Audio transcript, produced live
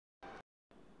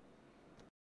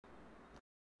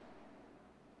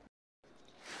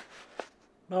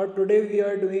Now today we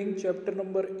are doing chapter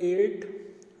number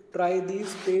 8. Try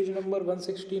these, page number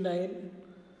 169.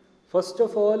 First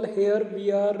of all, here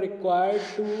we are required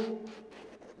to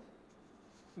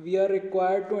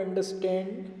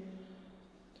understand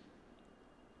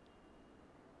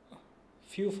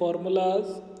few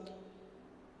formulas.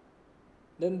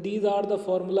 Then these are the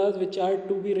formulas which are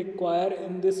to be required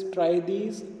in this try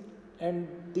these, and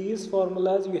these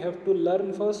formulas you have to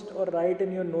learn first or write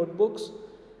in your notebooks.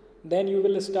 Then you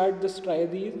will start this try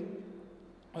these.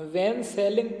 When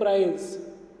selling price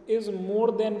is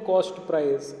more than cost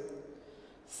price,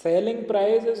 selling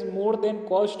price is more than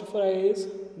cost price,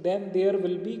 then there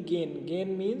will be gain.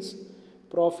 Gain means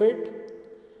profit.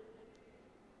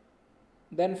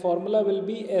 Then formula will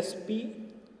be SP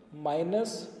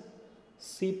minus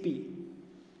CP.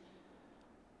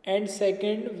 And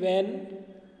second, when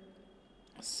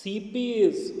CP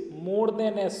is more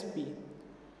than SP,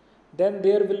 then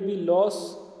there will be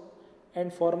loss,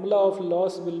 and formula of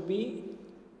loss will be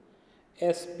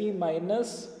SP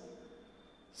minus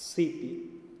CP.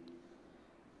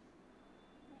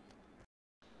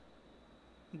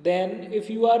 Then if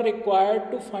you are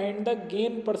required to find the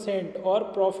gain percent or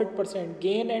profit percent,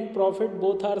 gain and profit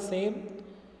both are same.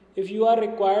 If you are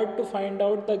required to find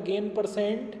out the gain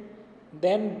percent,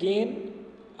 then gain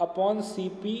upon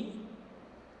CP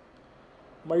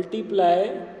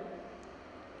multiply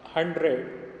 100.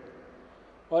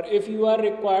 Or if you are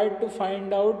required to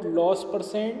find out loss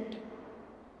percent,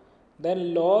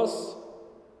 then loss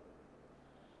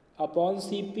upon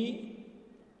CP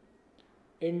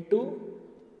into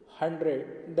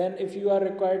 100. Then if you are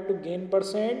required to gain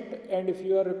percent, and if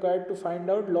you are required to find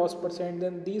out loss percent,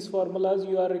 then these formulas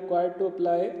you are required to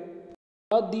apply.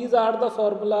 Now these are the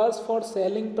formulas for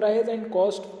selling price and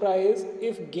cost price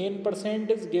if gain percent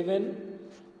is given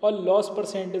or loss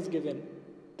percent is given.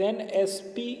 Then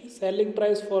SP selling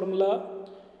price formula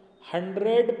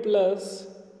 100 plus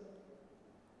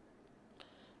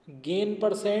gain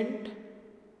percent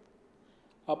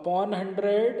upon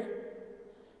 100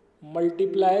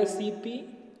 multiply CP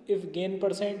if gain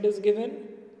percent is given.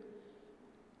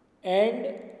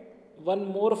 And one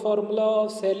more formula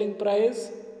of selling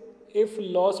price, if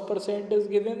loss percent is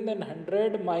given, then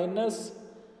 100 minus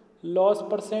loss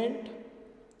percent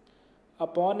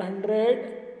upon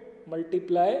 100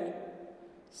 multiply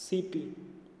CP.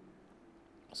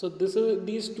 So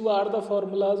these two are the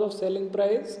formulas of selling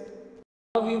price.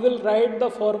 Now we will write the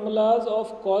formulas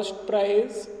of cost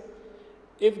price.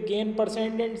 If gain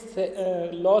percent and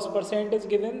loss percent is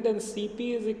given, then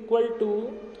CP is equal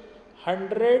to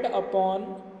 100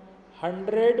 upon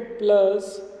 100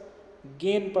 plus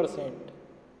gain percent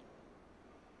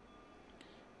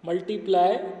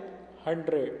multiply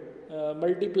 100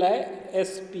 multiply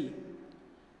SP.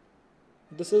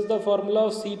 This is the formula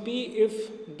of CP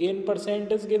if gain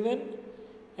percent is given,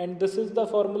 and this is the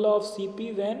formula of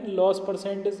CP when loss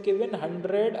percent is given.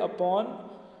 100 upon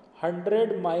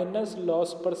 100 minus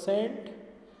loss percent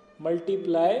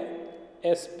multiply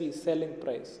SP selling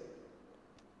price.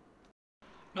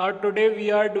 Now today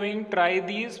we are doing try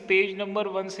these, page number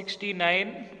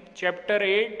 169, chapter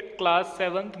 8, class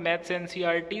 7th, maths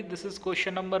NCERT. This is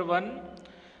question number 1.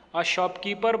 A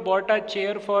shopkeeper bought a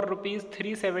chair for rupees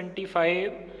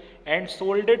 375 and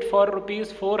sold it for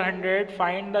rupees 400.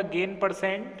 Find the gain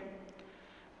percent.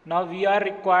 Now we are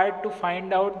required to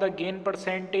find out the gain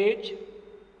percentage.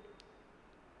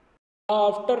 Now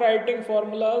after writing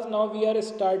formulas, now we are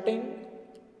starting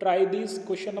try these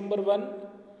question number 1.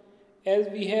 As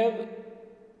we have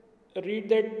read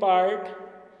that part,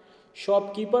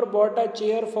 shopkeeper bought a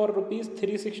chair for rupees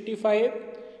 365.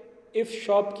 If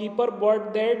shopkeeper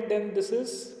bought that, then this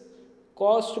is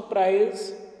cost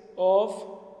price of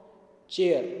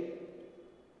chair.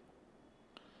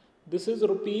 This is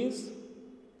rupees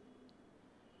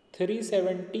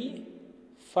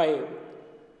 375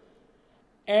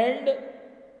 and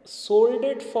sold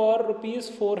it for rupees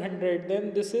 400.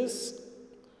 Then this is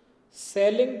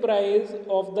selling price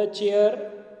of the chair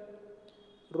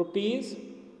rupees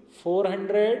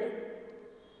 400.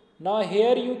 Now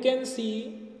here you can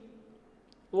see,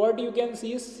 what you can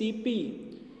see is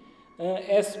CP.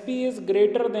 SP is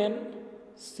greater than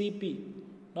CP.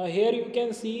 Now here you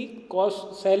can see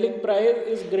selling price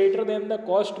is greater than the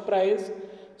cost price.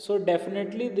 So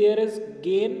definitely there is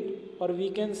gain, or we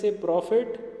can say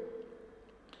profit.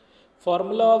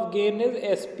 Formula of gain is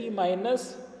SP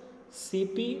minus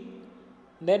CP.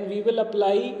 Then we will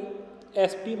apply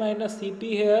SP minus CP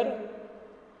here.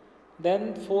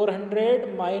 Then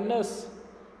 400 minus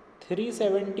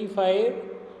 375,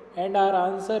 and our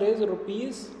answer is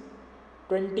rupees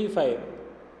 25.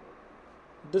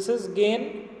 This is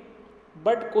gain.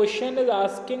 but question is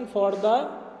asking for the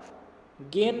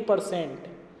gain percent,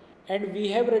 and we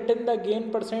have written the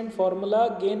gain percent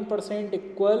formula. Gain percent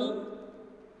equal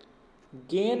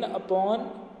gain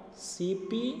upon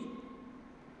CP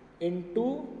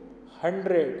into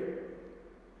 100.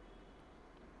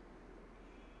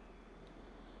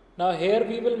 Now here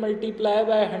we will multiply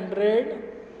by 100.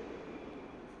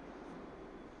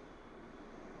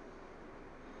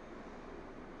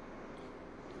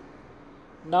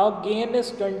 Now gain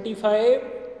is 25,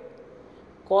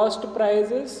 cost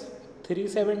price is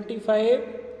 375.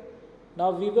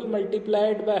 Now we will multiply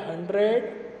it by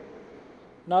 100.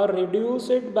 Now reduce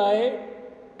it by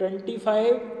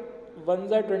 25,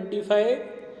 1s are 25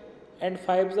 and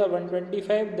 5s are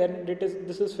 125, then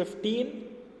this is 15,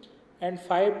 and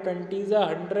 5 20s are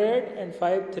 100 and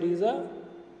 5 3s are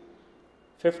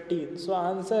 15. So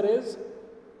answer is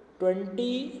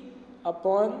 20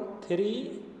 upon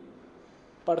 3%.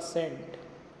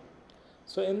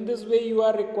 So in this way you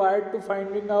are required to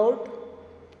finding out.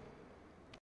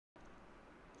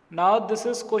 Now this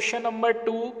is question number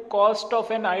 2. Cost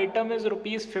of an item is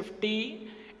rupees 50.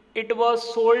 It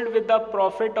was sold with a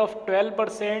profit of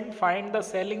 12%. Find the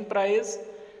selling price.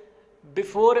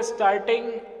 Before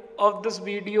starting of this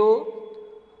video,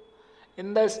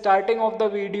 in the starting of the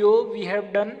video we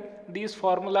have done these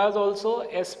formulas also.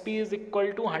 SP is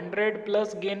equal to 100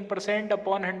 plus gain percent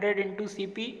upon 100 into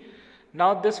CP.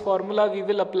 Now this formula we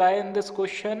will apply in this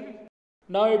question.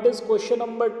 Now it is question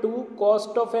number 2.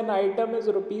 Cost of an item is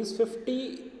rupees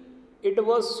 50. It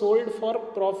was sold for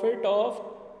profit of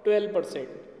 12%.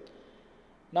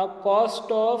 Now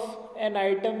cost of an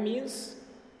item means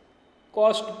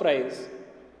cost price.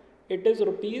 It is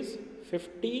rupees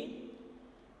 50.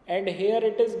 And here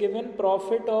it is given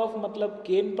profit of matlab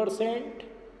gain percent.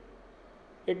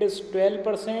 It is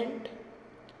 12%.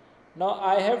 Now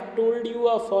I have told you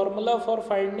a formula for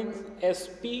finding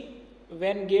SP.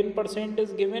 When gain percent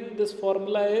is given, this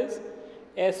formula is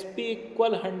SP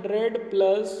equal 100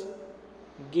 plus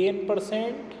gain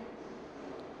percent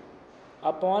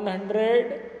upon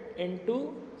 100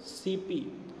 into CP.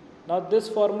 Now this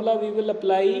formula we will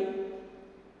apply.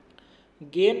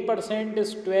 Gain percent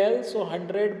is 12, so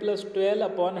 100 plus 12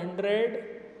 upon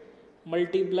 100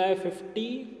 multiply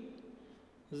 50.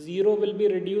 0 will be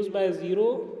reduced by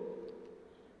 0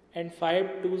 and 5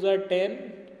 2s are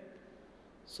 10.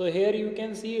 So here you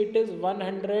can see it is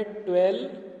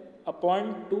 112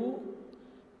 upon 2.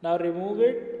 Now remove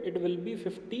it, it will be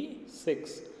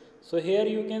 56. So here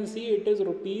you can see it is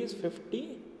rupees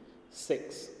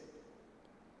 56.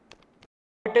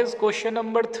 It is question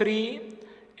number 3.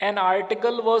 An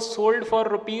article was sold for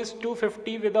rupees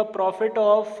 250 with a profit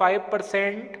of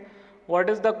 5%. What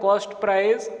is the cost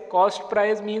price? Cost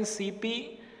price means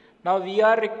CP. Now we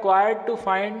are required to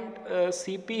find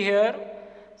CP here.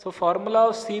 So formula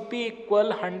of CP equal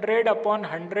 100 upon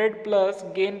 100 plus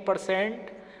gain percent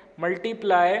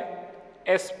multiply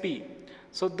SP.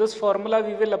 So this formula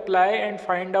we will apply and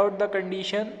find out the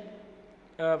condition,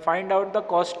 find out the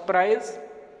cost price.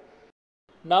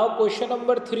 Now question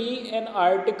number 3. An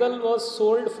article was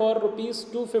sold for rupees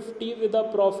 250 with a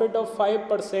profit of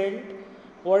 5%.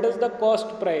 What is the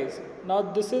cost price? Now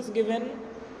this is given.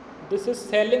 This is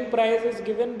selling price is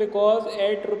given because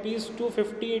at rupees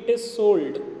 250 it is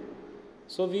sold.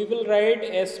 So we will write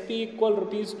SP equal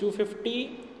rupees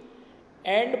 250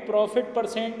 and profit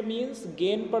percent means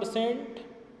gain percent.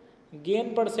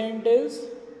 Gain percent is,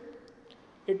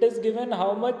 it is given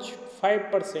how much?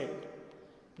 5%.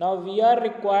 Now we are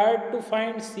required to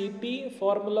find CP.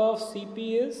 Formula of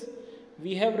CP is,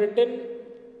 we have written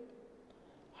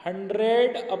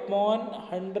 100 upon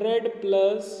 100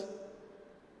 plus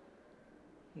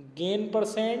gain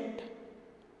percent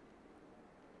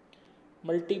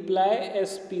multiply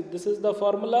SP. This is the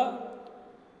formula.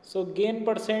 So gain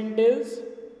percent is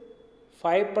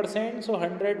 5%, so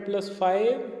 100 plus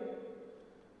 5,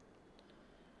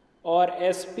 or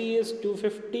SP is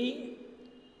 250.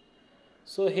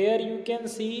 So here you can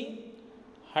see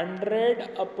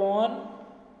 100 upon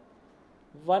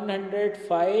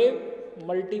 105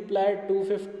 multiply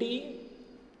 250.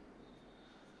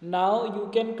 Now you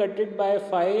can cut it by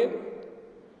 5.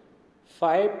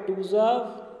 5 2s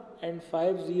are and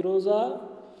 5 zeros are,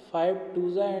 5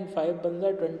 2s are and 5 1s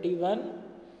are 21.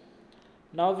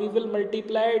 Now we will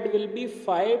multiply, it will be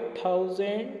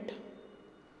 5000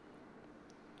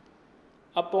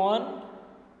 upon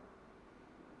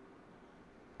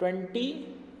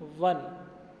 21.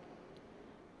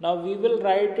 Now we will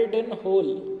write it in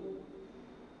whole.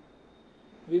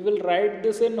 We will write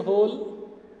this in whole.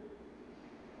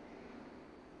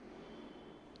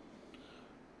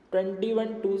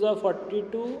 21 2s are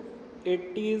 42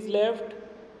 80 is left,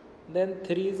 then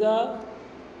 3s are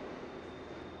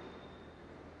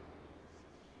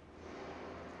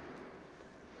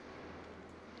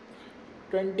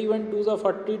 21, 2s are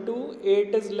 42,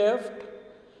 8 is left,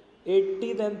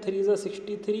 80, then 3s are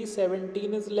 63,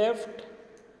 17 is left,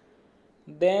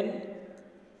 then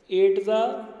 8s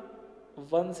are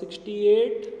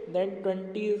 168, then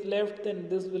 20 is left, then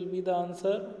this will be the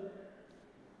answer.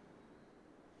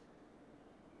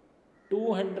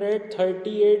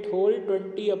 238 whole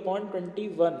 20 upon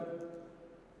 21.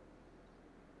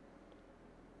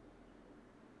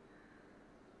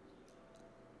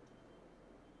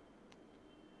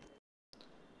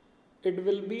 It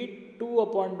will be 2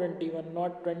 upon 21,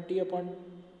 not 20 upon,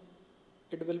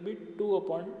 it will be 2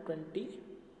 upon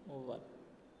 21.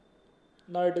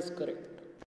 Now it is correct.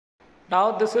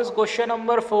 Now this is question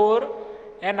number 4.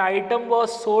 An item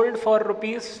was sold for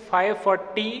rupees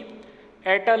 540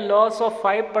 at a loss of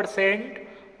 5%.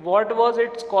 What was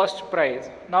its cost price?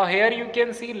 Now here you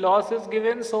can see loss is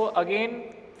given. So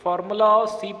again formula of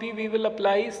CP we will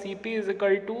apply. CP is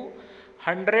equal to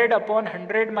 100 upon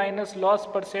 100 minus loss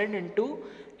percent into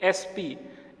SP.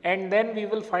 And then we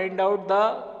will find out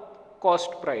the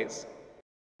cost price.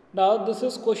 Now this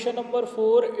is question number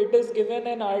 4. It is given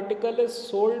an article is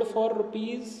sold for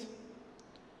rupees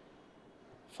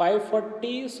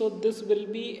 540. So this will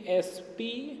be SP,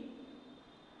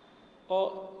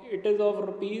 or it is of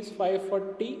rupees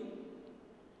 540,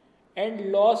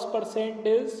 and loss percent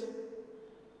is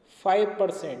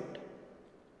 5%.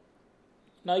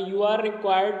 Now you are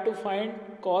required to find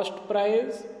cost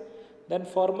price. Then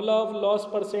formula of loss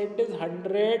percent is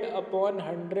 100 upon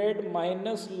 100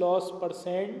 minus loss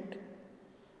percent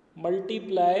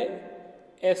multiply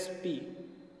SP.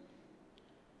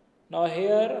 Now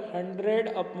here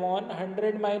 100 upon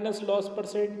 100 minus loss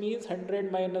percent means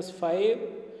 100 minus 5,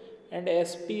 and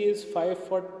SP is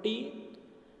 540.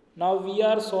 Now we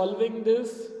are solving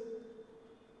this.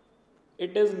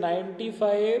 It is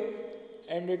 95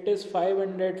 and it is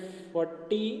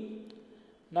 540.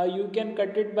 Now you can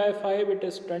cut it by 5, it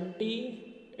is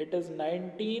 20, it is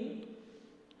 19.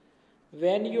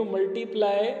 When you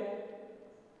multiply,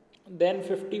 then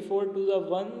 54 to the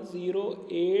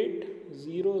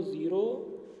 10800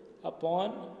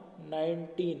 upon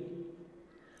 19.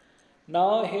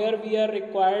 Now here we are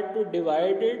required to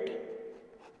divide it.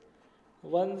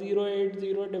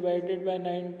 1080 divided by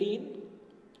 19.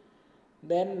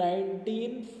 Then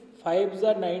 19, 5s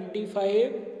are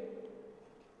 95.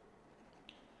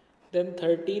 Then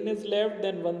 13 is left,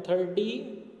 then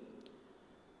 130.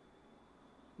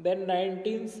 Then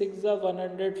 19, 6 are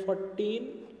 114.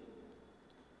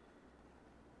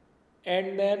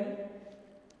 And then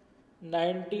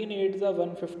 19, 8s are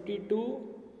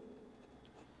 152.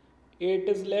 8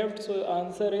 is left, so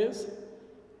answer is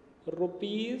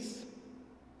rupees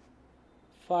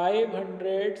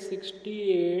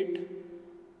 568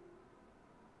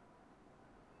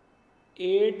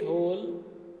 8 whole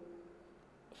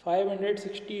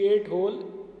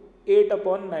 8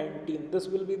 upon 19. This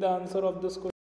will be the answer of this question.